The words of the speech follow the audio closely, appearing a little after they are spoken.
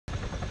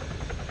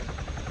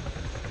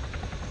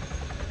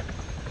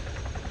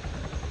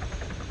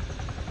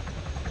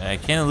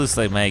Kinda looks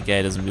like my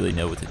guy doesn't really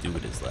know what to do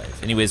with his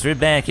life. Anyways, we're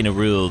back in the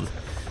world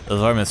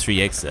of ARMA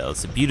 3 Exile.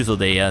 It's a beautiful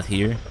day out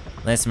here.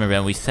 Last time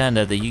around we found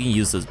out that you can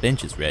use those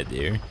benches right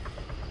there,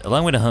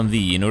 along with a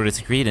Humvee, in order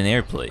to create an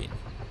airplane.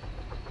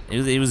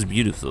 It was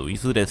beautiful. We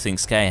flew that thing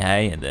sky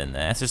high, and then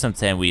after some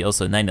time we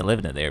also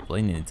 9/11 an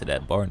airplane into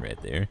that barn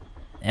right there.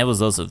 That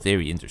was also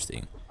very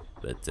interesting.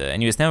 But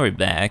anyways, now we're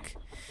back.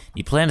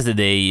 The plan of the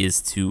day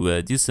is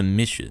to do some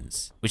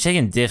missions, which I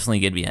can definitely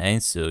get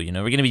behind. So, you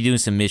know, we're going to be doing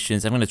some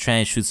missions. I'm going to try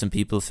and shoot some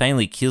people,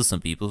 finally kill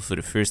some people for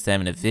the first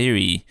time in a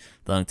very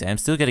long time.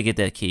 Still got to get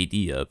that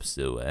KD up,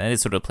 so that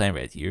is sort of the plan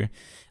right here.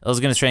 I was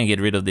going to try and get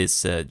rid of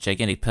this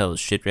gigantic pile of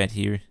shit right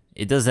here.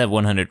 It does have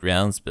 100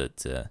 rounds,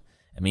 but, I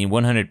mean,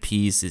 100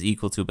 Ps is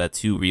equal to about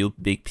 2 real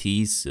big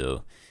Ps,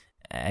 so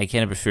I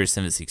kind of prefer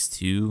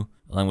 7.62,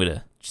 along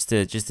with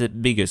just a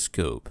bigger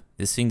scope.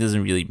 This thing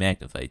doesn't really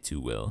magnify too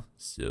well,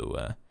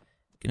 so,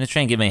 gonna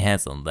try and get my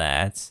hands on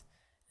that,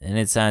 and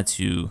it's on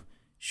to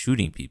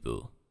shooting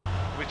people.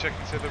 We check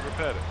and see if they've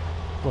repaired it.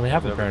 Well, they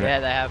have repaired it. Yeah,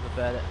 they have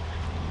repaired it.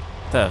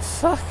 The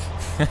fuck?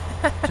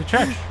 It's a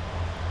church.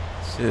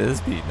 Shit,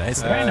 this be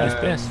nice. Very nice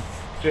place.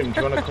 Jim,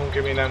 do you want to come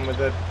give me an hand with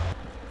it?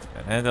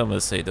 I'd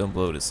almost say don't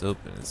blow this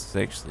open. This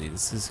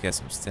has got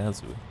some style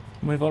to it.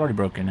 We've already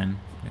broken in.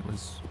 It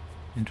was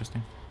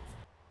interesting.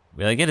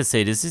 Well, I gotta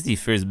say, this is the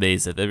first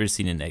base I've ever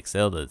seen in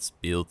Exile that's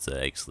built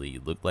to actually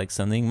look like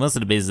something. Most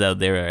of the bases out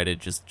there are either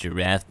just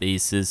giraffe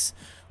bases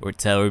or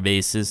tower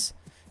bases,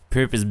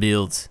 purpose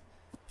built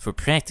for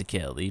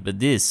practicality, but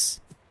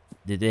this,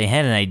 they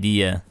had an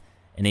idea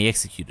and they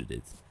executed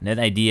it. And that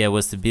idea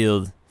was to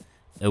build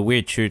a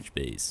weird church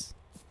base.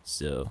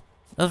 So,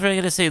 that's what I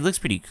gotta say, it looks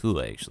pretty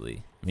cool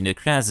actually. I mean, the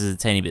cross is a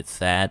tiny bit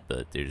fat,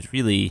 but there's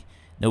really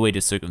no way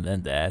to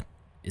circumvent that.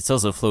 It's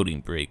also a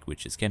floating brick,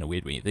 which is kind of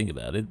weird when you think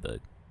about it, but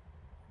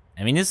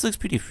I mean, this looks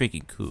pretty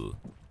freaking cool.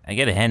 I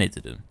gotta hand it to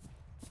them.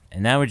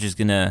 And now we're just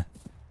gonna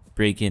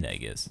break in, I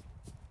guess.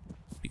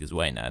 Because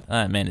why not?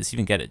 Ah, man, it's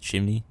even got a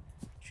chimney.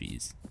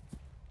 Jeez.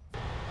 I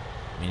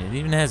mean, it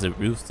even has a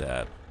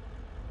rooftop.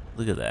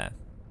 Look at that.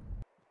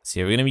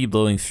 So yeah, we're gonna be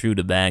blowing through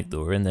the back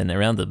door, and then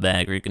around the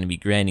back, we're gonna be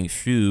grinding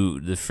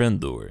through the front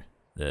door.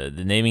 The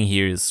naming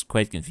here is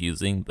quite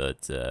confusing,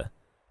 but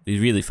we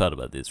really thought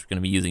about this. We're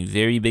gonna be using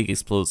very big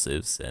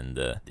explosives, and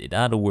it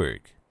ought to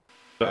work.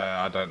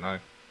 I don't know.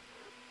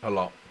 A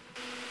lot.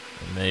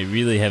 And they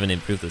really haven't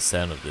improved the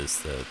sound of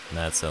this to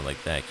not sound like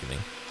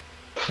vacuuming.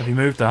 Have you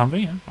moved the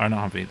Humvee? Yeah? Or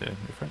not Humvee, the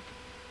different.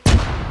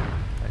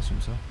 I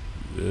assume so.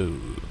 Whoa.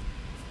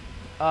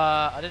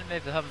 I didn't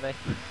move the Humvee.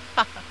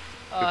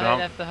 I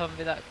left the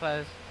Humvee that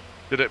close.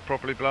 Did it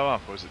properly blow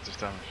up, or is it just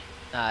damaged?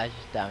 Nah, it's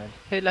just damaged.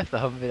 Who left the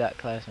Humvee that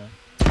close, man?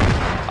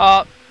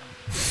 Oh,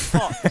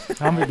 what?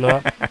 Humvee blew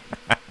up.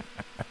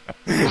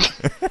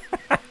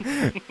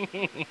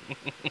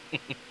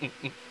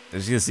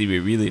 As you can see, we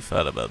really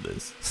thought about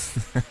this.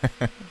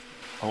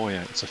 Oh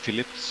yeah, it's a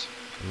Philips.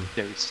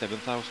 There is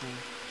 7,000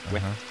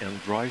 wet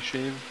and dry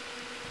shave.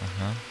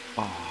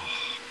 Oh.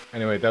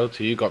 Anyway,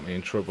 Delta, you got me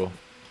in trouble.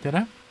 Did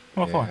I?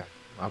 What for?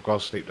 I've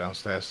got to sleep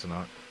downstairs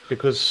tonight.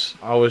 Because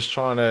I was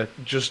trying to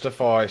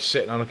justify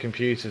sitting on a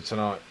computer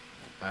tonight.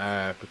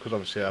 Because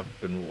obviously I've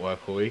been at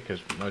work all week, as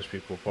most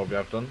people probably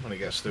have done when it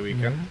gets to the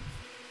weekend.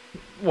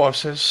 Wife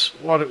says,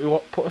 why don't we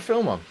put a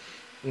film on?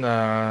 No,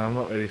 I'm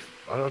not really.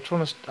 I just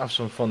want to have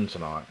some fun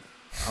tonight.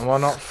 Am I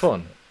not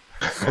fun?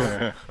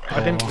 I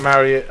didn't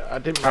marry it. I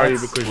didn't marry you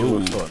because you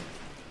were fun.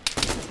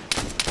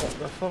 What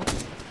the fuck?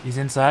 He's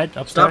inside,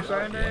 upstairs.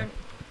 Stop,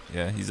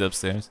 Yeah, he's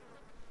upstairs.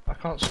 I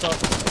can't stop.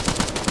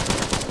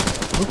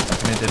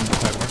 Oops, and it didn't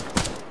quite work.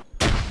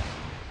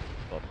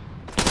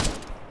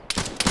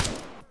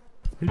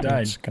 Who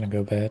died? It's gonna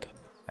go bad.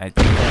 I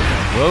think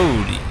that.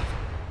 Whoa!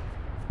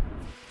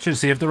 Should have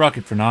saved the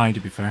rocket for now, to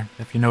be fair.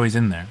 If you know he's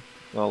in there.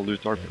 I'll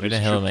loot our Where the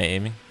hell am I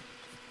aiming?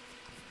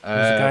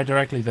 There's a guy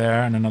directly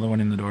there and another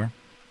one in the door.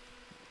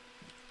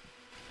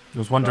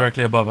 There's one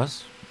directly above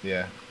us.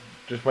 Yeah.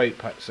 Just wait,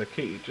 Pat. So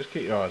just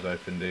keep your eyes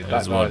open, dude.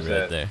 There's That one guy's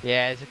right there.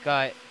 Yeah, there's a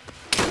guy.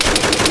 Do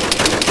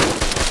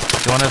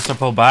you want us to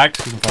pull back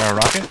so we can fire a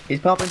rocket? He's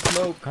popping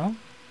smoke. Oh?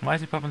 Why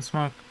is he popping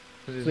smoke?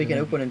 So we can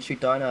open and shoot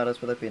down at us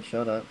without being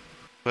shot at.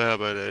 Well,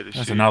 about it.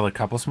 There's another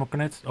couple smoke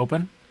grenades.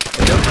 Open. That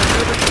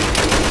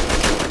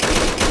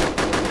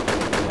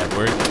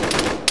worked?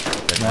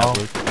 That No. not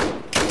work? I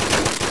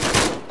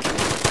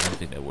don't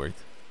think that worked.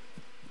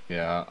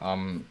 Yeah,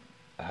 I'm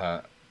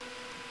hurt.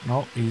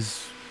 No,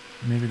 he's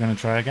maybe gonna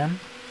try again.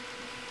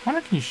 Why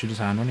not can you shoot his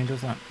hand when he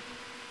does that?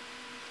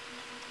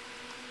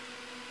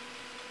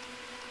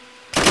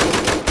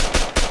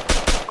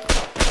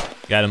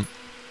 Got him.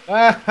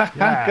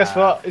 Yeah. Guess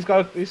what? He's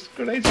got his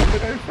grenades on the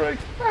go free.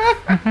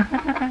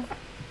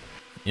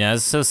 Yeah, I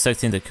was so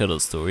sucked into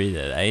Cuddle's story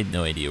that I had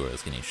no idea where I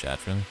was getting shot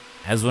from.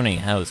 I was wondering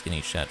how I was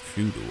getting shot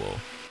through the wall.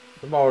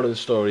 The moral of the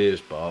story is,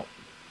 Bart,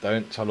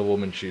 don't tell a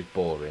woman she's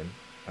boring.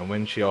 And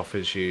when she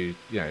offers you,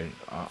 you know,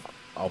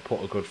 I'll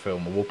put a good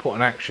film, or we'll put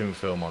an action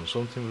film on,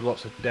 something with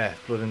lots of death,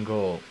 blood and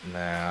gore.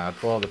 Nah,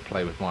 I'd rather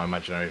play with my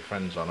imaginary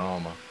friends on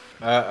ARMA.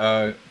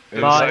 It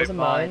Mine, was, It was a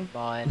mine.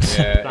 mine.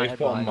 yeah, Planted he's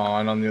put a mine.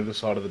 mine on the other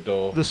side of the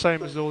door. The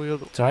same as all the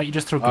other. It's alright, you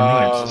just throw Oh.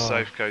 grenades. It's a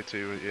safe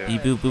go-to, yeah.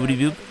 Beep boop boopity I boop.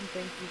 didn't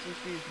think you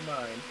just used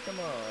mine. Come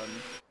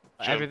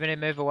on. Everybody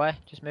move away.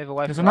 Just move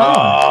away There's from another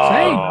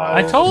it. one.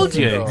 See? I told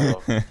you.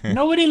 Oh.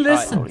 Nobody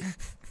listened.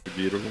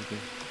 Beat or something.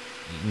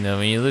 You know,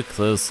 when you look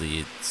closely,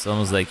 it's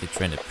almost like you're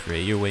trying to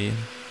pray your way in.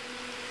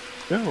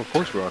 Yeah, of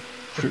course we are.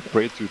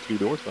 Break through 3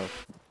 doors now.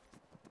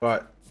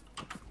 Right.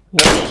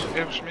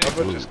 It was me.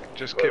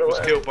 Was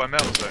killed by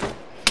metal zone.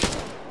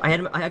 I hit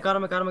him. I got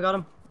him. I got him. I got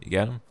him. You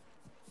got him?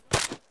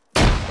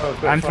 Oh,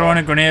 good I'm fire. throwing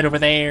a grenade over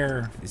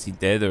there. Is he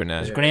dead or not?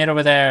 There's a grenade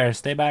over there.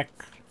 Stay back.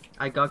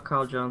 I got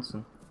Carl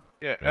Johnson.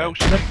 Yeah, Right. El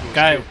Sheik was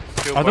Guy,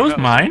 killed are by those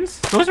metal mines?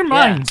 Those are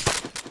mines.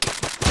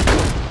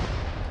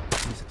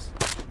 Jesus.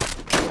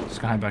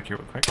 Just gonna hide back here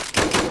real quick.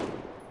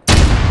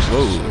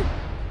 Whoa.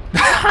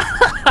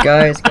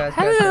 guys.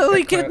 How the hell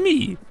he get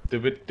me?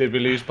 Did we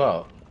lose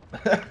Bart?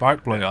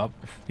 Bart blew up.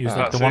 He was Ah,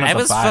 like the so one at I the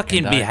was back fucking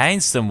and died.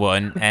 behind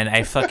someone and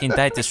I fucking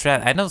died to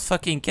strat. I don't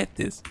fucking get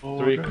this.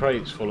 3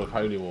 crates full of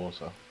holy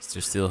water. Is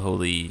there still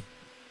holy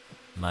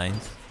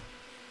mines?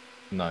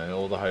 No,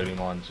 all the holy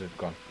mines have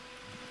gone.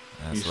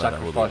 That's You a lot of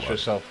holy sacrificed water.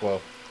 yourself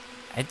well.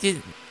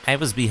 I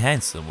was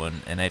behind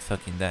someone and I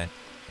fucking died.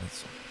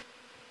 That's...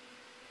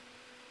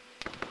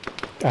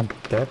 I'm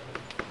dead.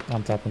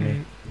 On top of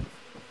me.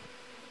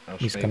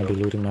 He's gonna be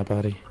looting my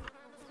body.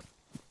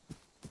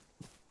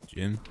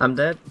 Jim? I'm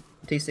dead.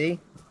 TC.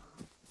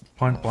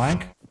 Point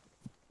blank.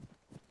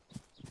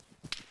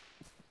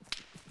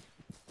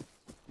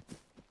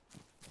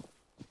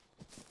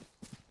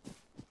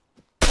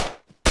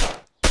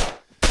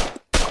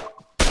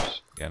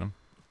 Got him.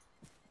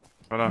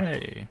 Right on.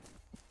 Hey.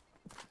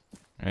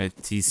 Alright,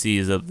 TC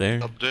is up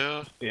there. Up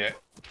there. Yeah.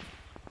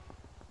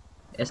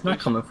 It's not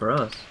coming for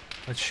us.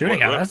 It's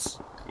shooting at What? us.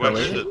 Where Oh,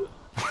 is is it?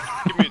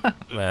 Give me the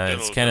Well,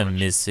 it's general kind of damage.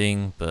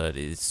 missing, but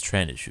it's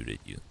trying to shoot at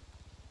you.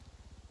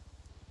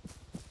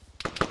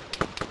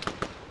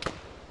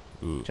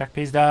 Ooh. Jack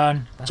P's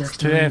down. That's Jack's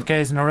 2 down.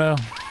 AFKs in a row.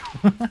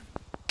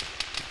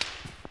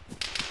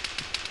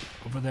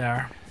 Over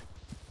there.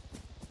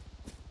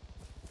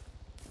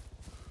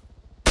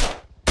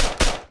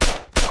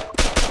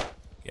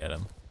 Got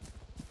him.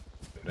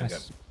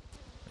 Nice.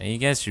 Man, you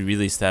guys should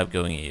really stop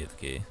going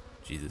AFK.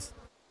 Jesus.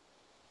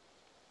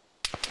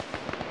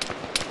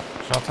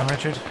 Shots on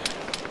Richard.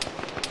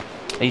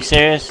 Are you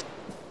serious?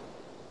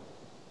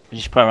 You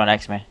just put him right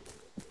next to me.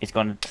 He's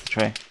gone into the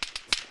tree.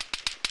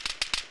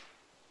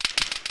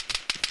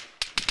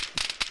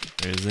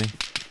 Where is he?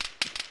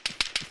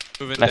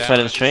 Moving Left down, side of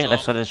I the just tree, saw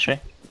left side of the tree.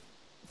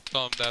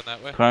 Saw him down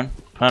that way.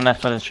 Prone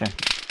left side of the tree.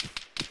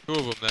 2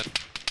 of them then.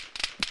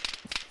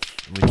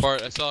 Which,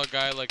 Bart, I saw a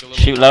guy like a little.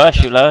 Shoot lower,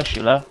 shoot lower,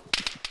 shoot lower.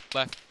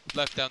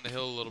 Left down the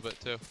hill a little bit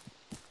too.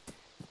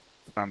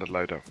 Standard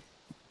loadout.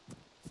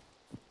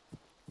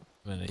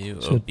 what are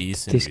you? So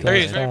Obese and this really There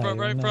he guy's is, right in Yeah, front,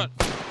 right in no. front.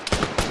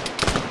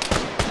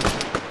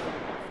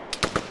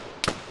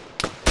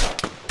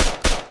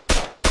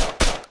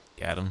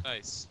 Got him.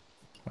 Nice.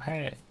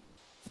 Hey.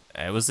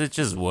 Was it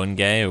just one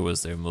guy or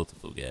was there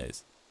multiple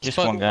guys? Just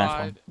Fuck one guy.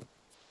 wide.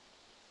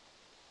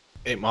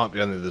 It might be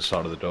on the other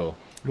side of the door.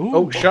 Ooh.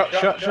 Oh, shot.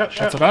 Shots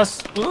at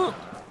us.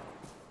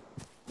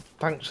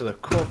 Thanks for the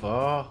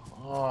cover.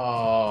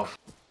 Oh.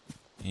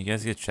 You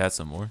guys get shot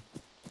some more?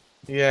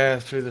 Yeah,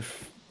 through the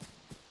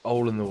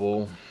hole in the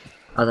wall.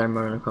 As I'm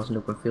running across an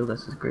open field,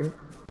 this is great.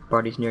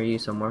 Barty's near you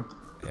somewhere.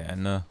 Yeah,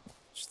 no.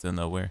 Still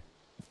nowhere.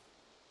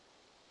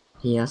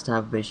 He has to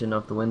have vision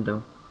of the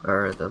window.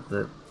 Or of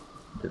the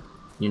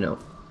you know.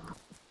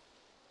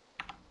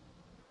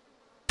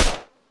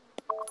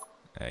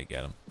 I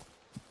got him.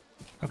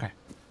 Okay.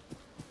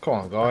 Come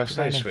on, guys,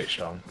 stay Back to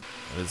switched on.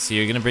 Let's see,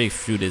 you're gonna break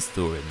through this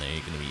door and then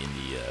you're gonna be in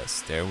the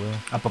stairwell.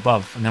 Up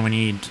above. And then we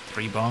need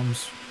 3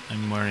 bombs.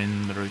 And we're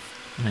in the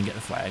roof. And then get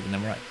the flag and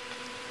then we're right.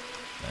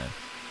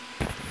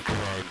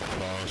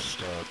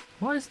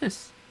 What is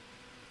this?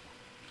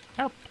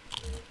 Help.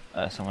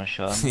 Someone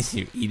shot him.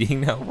 You're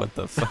eating now? What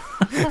the fuck?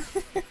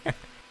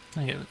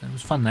 I get it. It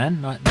was fun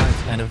then. Now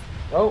it's kind of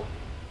Oh,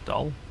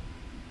 dull.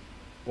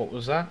 what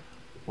was that?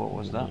 What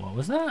was that? What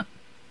was that?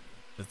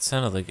 That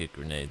sounded like a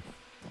grenade.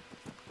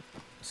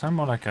 Sound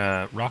more like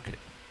a rocket.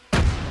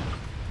 Are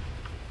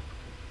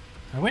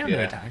we under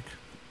Yeah. attack?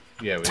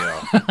 Yeah, we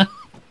are.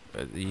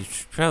 But you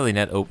should probably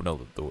not open all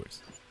the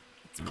doors.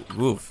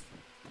 Woof.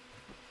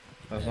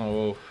 That's not a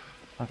wolf.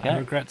 I Okay.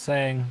 regret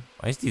saying.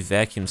 Why is the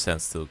vacuum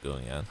sound still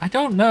going on? I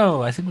don't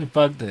know. I think we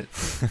bugged it.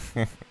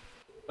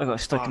 I got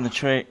stuck in the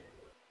tree.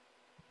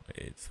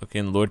 Wait,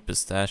 fucking Lord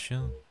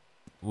Pistachio?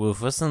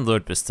 Wolf, wasn't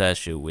Lord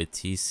Pistachio with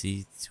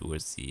TC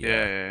towards the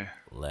Yeah.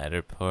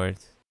 latter part?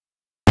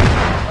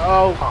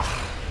 Oh!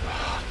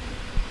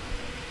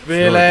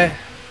 Really?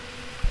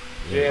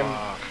 Jim,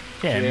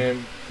 Jim.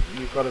 Jim,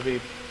 you've got to be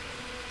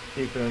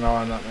keeping an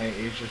eye on that, mate.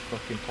 He's just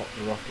fucking popped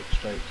the rocket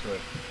straight through.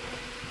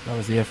 That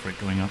was the effort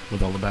going up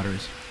with all the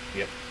batteries.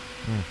 Yep.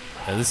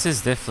 This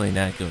is definitely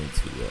not going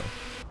too well.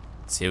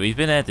 So yeah, we've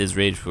been at this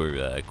raid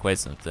for quite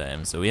some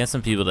time, so we had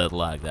some people that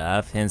logged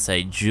off, hence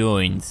I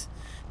joined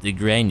the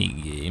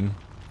grinding game,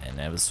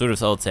 and I was sort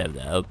of all tapped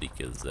out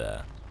because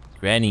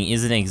grinding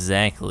isn't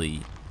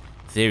exactly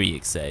very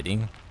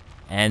exciting.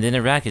 And then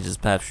a rocket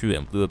just popped through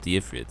and blew up the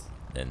Ifrit,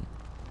 and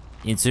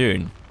in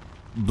turn,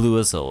 blew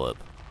us all up.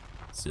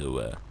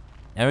 So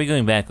now we're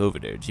going back over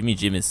there. Jimmy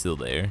Jim is still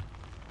there,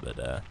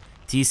 but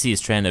TC is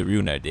trying to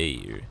ruin our day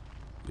here,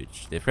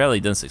 which they've probably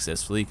done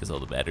successfully because all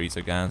the batteries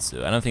are gone.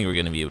 So I don't think we're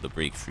going to be able to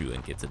break through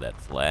and get to that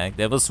flag.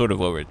 That was sort of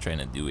what we're trying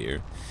to do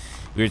here.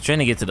 We were trying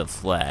to get to the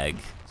flag,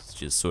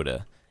 just sort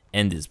of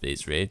end this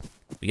base raid.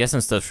 We got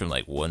some stuff from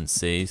like one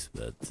safe,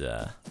 but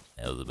that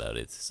was about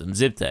it. Some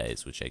zip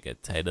ties, which I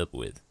got tied up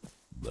with,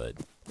 but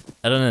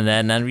other than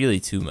that, not really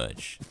too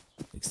much,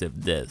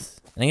 except death.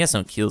 And I got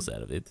some kills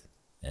out of it.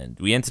 And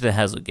we entered the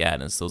house with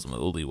God and stole some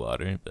holy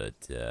water, but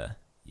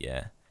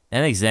yeah,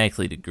 not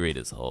exactly the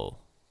greatest haul.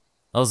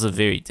 Also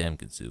very time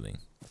consuming,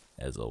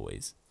 as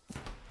always.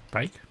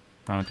 Bike?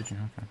 Oh, did you?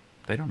 Okay.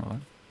 They don't know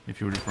that. If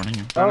you were just running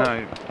it. Oh,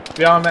 no.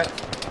 Behind me.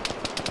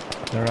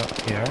 They're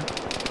up here.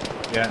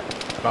 Yeah,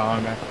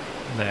 behind me.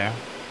 There.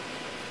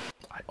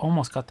 I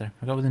almost got there.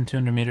 I got within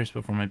 200 meters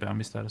before my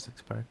bounty status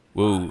expired.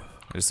 Whoa,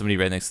 there's somebody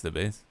right next to the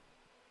base.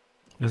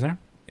 Is there?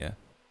 Yeah.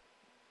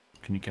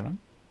 Can you kill him?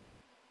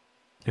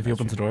 If he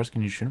opens the doors,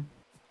 can you shoot him?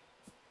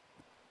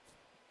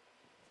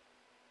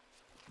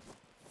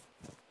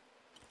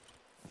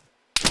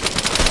 He's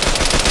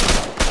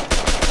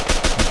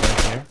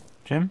right here.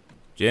 Jim?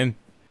 Jim?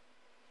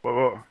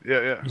 What?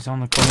 Yeah. He's on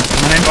the corner.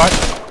 Coming in, bud.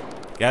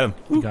 Got him.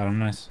 You got him,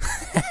 nice.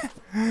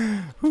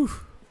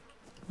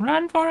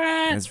 Run for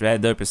it! That's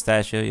red door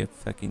pistachio, you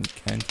fucking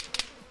cunt.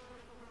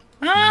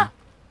 Ah!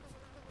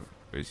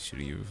 Where's he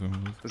shooting you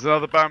from? There's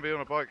another Bambi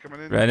on a bike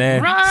coming in. Right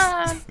in.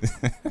 Run!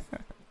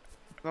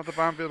 Another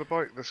Bambi on a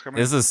bike that's coming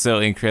This in. is so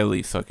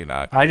incredibly fucking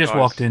awkward. I just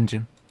walked in,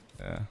 Jim.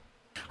 Yeah.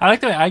 I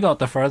like the way I got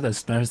the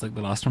furthest, and I was like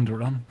the last one to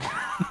run.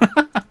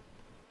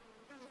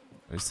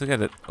 We still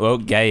got it. Oh,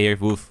 guy here,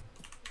 woof.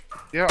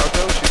 Yeah, I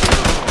told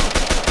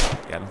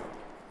you. Got him.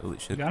 Holy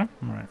shit. You got him?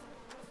 Alright.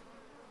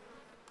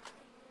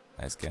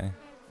 Nice guy.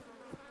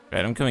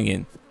 Right, I'm coming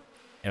in.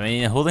 I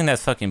mean, holding that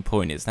fucking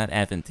point is not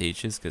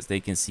advantageous because they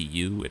can see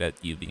you without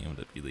you being able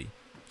to really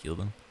kill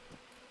them.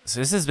 So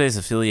is this base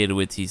affiliated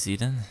with TC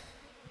then?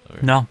 Or?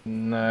 No.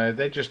 No,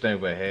 they just know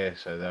we're here,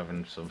 so they're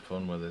having some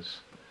fun with us.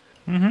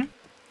 Mm-hmm.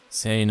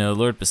 So, you know,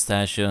 Lord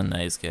Pistachio,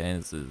 nice guy.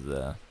 This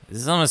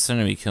is almost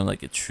starting to become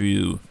like a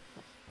true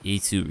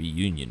A2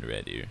 reunion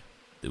right here.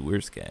 The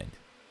worst kind.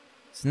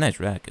 It's a nice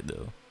rocket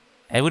though.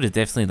 I would have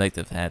definitely liked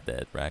to have had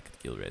that rocket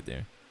kill right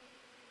there.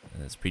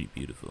 That's pretty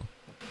beautiful.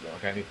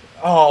 Okay.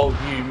 Oh,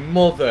 you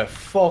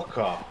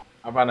motherfucker!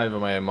 I ran over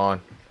my own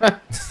mine. Like,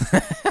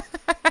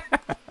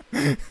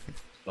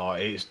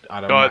 it's,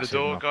 I don't Guy at the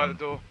door, guy at the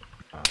door.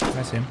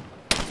 I see him.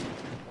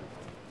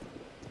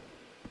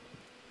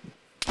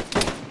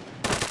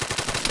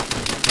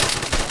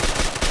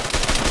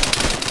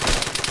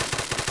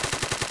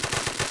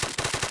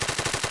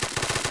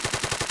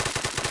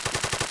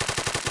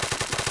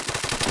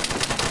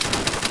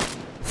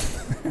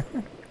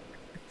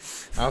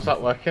 How's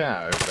that working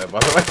out over there, by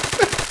the way?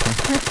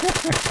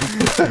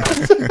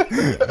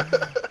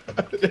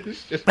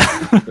 It's just...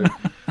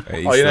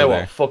 Oh, you know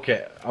what? Fuck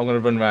it. I'm gonna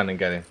run around and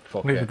get him.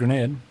 Fuck We have a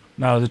grenade.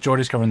 No, the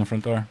Geordie's covering the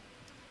front door.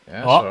 Yeah,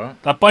 that's oh,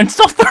 alright. that bounced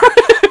off the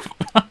roof!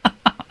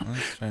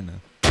 Let's try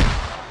now.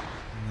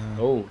 No.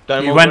 Oh,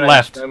 don't He move went left.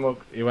 left. Don't move.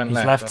 He went He's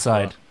left. left that's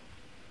side.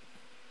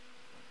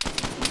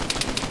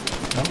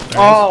 Right.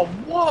 Oh,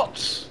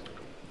 What?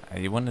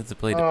 You wanted to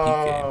play the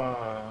peak game.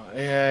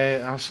 Yeah,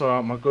 that's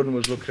alright. My gun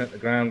was looking at the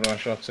ground when I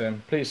shot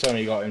him. Please tell me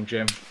you got him,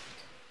 Jim.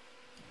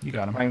 you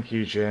got him. Thank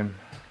you, Jim.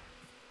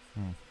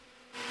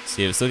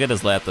 See, we still got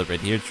his laptop right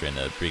here trying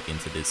to break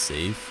into this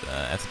safe.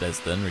 After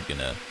that's done, we're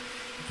gonna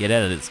get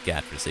out of this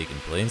godforsaken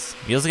place.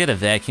 We also got a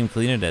vacuum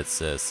cleaner that's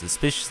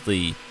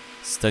suspiciously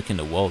stuck in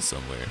the wall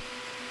somewhere.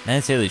 Not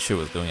entirely sure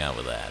what's going on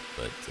with that,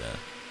 but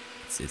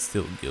it's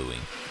still going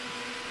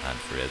on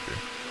forever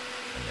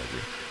and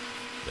ever.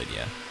 But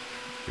yeah,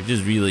 we're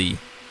just really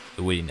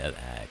awaiting that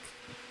hack.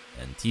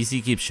 And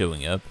TC keeps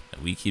showing up,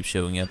 and we keep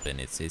showing up, and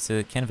it's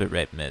a kind of a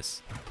rat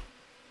mess.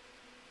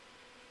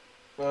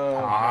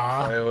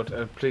 I failed.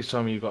 Please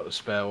tell me you got the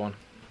spare one.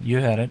 You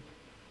had it.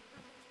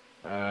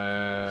 You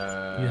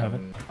have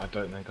it. I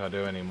don't think I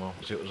do anymore,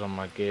 because it was on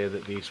my gear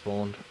that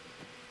despawned.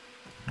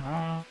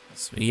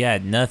 So we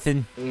got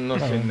nothing.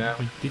 Nothing now.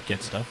 We did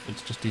get stuff.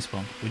 It's just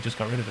despawned. We just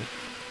got rid of it.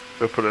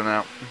 We're putting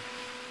out.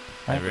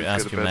 Never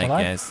ask your mic,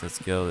 guys. Let's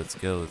go, let's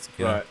go, let's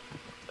go.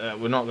 Right.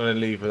 We're not going to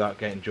leave without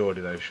getting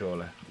Geordie, though,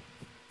 surely.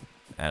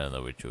 I don't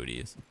know where Jody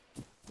is.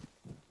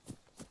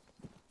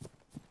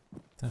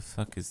 The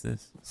fuck is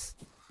this?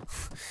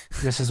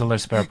 This is all their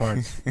spare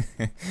parts.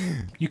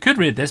 You could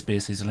raid this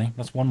base easily.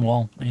 That's one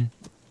wall. I mean,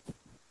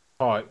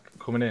 Alright,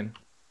 coming in.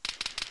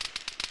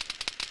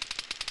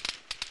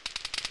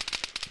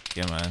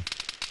 Come on.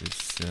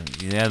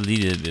 Just, you gotta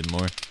lead it a bit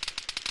more.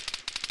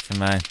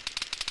 Come on.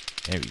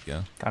 There we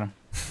go. got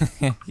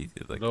him. He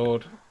did like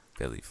Lord.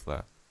 belly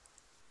flop.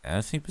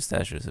 I think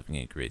Pistachio is having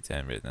a great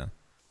time right now.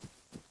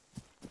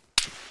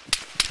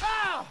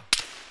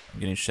 I'm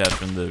getting shot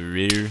from the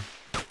rear.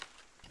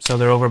 So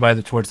they're over by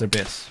towards their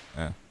base.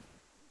 Oh.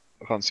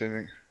 I can't see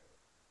anything.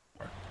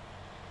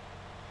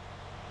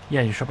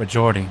 Yeah, you shot at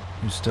Jordy,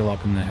 who's still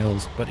up in the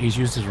hills, but he's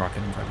used his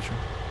rocket, I'm pretty sure.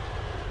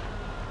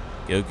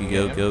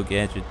 Go,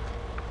 Gadget.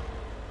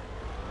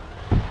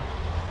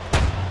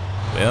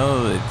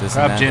 Well, it doesn't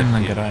Grab matter Jim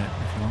and here. get out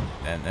if you want.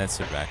 And that's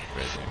a rocket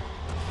right there.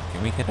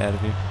 Can we get out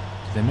of here?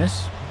 Did they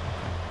miss?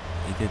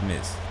 He did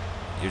miss.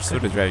 You're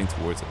sort of driving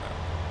towards him now.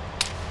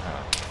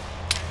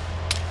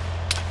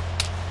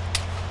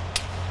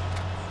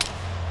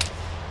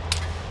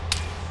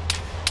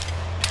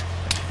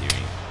 I'm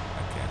hearing.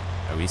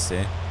 Okay. Are we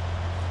safe?